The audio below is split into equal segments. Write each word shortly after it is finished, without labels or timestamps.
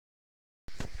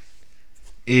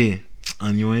Et,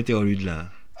 en y a un interlude là.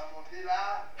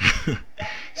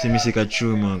 C'est monsieur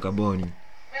Kachouman, Kaboni.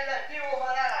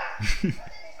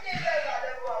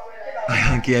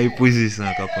 Qui a posé ça,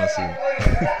 qu'a pensé.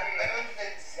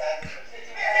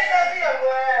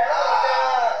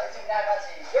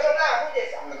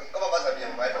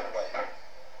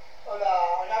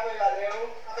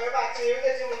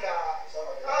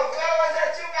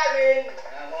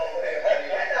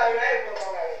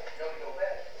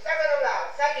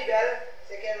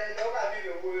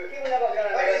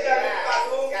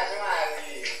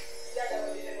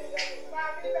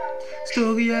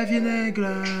 Story à vinaigre,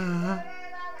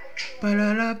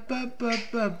 palala papa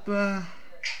papa.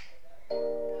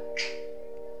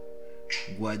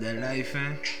 Guadalife,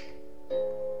 hein.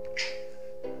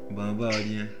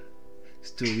 Bombardien.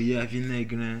 Story à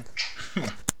vinaigre.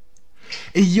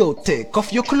 Et yo, take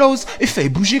off your clothes et fais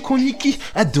bouger qu'on niki.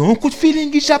 A don coup de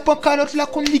feeling, Japon calotte la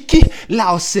qu'on niki.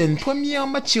 Laosen, premier en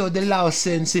matière de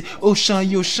Laosen, c'est Auchan,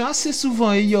 Yochan, c'est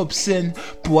souvent et obscène.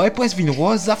 Pour presse vin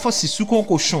rose, à force sous con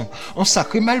cochon. On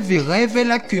sacré malveré, vers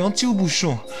la queue anti au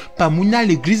bouchon. Pas mouna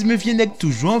l'église me vient avec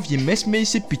toujours, vient messe, mais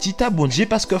c'est petit à bondier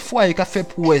parce que foi et café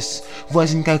prouesse.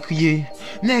 Voisine qu'a crié,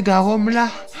 nèg à Rome là,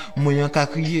 moyen qu'a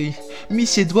crié, mi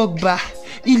c'est drogue bas.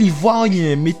 Il y voit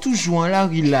rien, mais toujours en la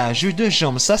rila. Jeu de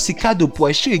jambes, ça c'est cadeau pour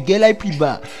acheter gueule et plus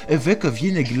bas. Avec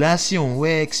vienne glacion,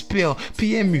 ouais, expert.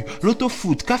 PMU,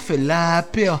 l'autofoot, café la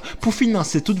paire. Pour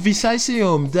financer toute vie, ça c'est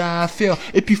homme d'affaires.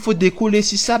 Et puis faut décoller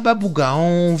si ça babouga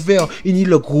en verre. Il y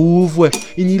le groove, ouais.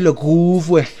 Il y le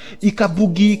groove, ouais. Il ka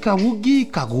boogie, ka woogie,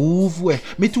 ka groove, ouais.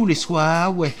 Mais tous les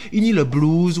soirs, ouais. Il y le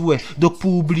blues, ouais. Donc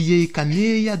pour oublier,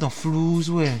 canéa dans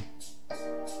flouze, ouais.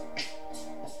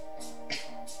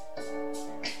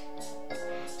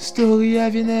 Story à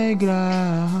vinaigre,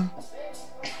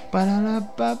 palala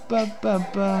papa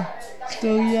papa.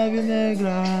 Story à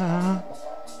vinaigre.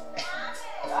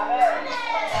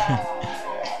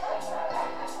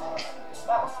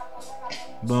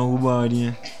 Bon ou bon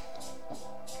rien.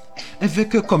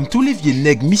 Avec comme tous les vieux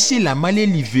nègres, monsieur la mal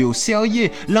élevé au sérieux,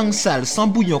 langue sale, sans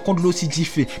bouillon contre l'eau si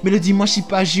diffé. Mais le dimanche il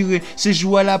pas géré, c'est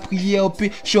jouer à la prière,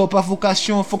 chez pas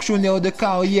vocation, fonctionnaire de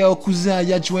carrière, cousin,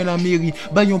 y a joint la mairie,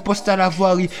 baillon poste à la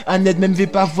voirie, Annette même veut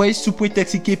pas voir sous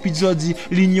prétexte qui épisodie,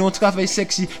 l'union travail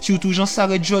sexy, surtout j'en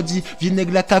s'arrête jodi, vieux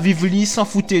nègre la cavivli, s'en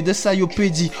foutait de ça yo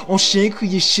pédi, on chien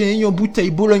crier chien, yon bouteille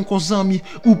bologne qu'on zami,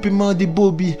 ou paiement des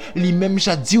bobby, li même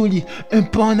j'adis ou li, un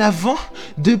pas en avant,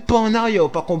 deux pas en arrière,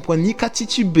 pas comprendre ni qu'à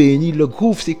tituber, ni le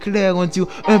groove c'est clair, on dit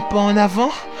un pas en avant,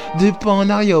 deux pas en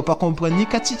arrière, pas comprendre ni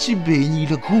qu'à tituber, ni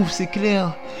le groove c'est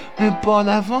clair, un pas en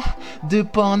avant, deux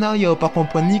pas en arrière, pas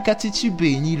comprendre ni qu'à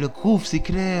tituber, ni le groove c'est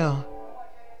clair.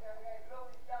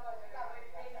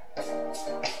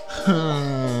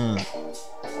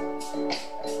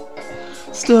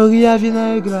 Story à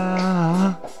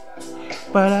vinaigre,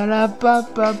 palala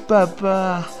papa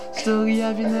papa, story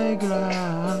à vinaigre.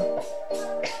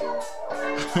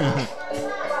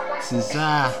 C'est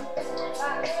ça.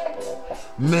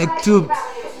 Mektoub.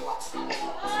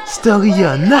 Story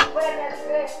na.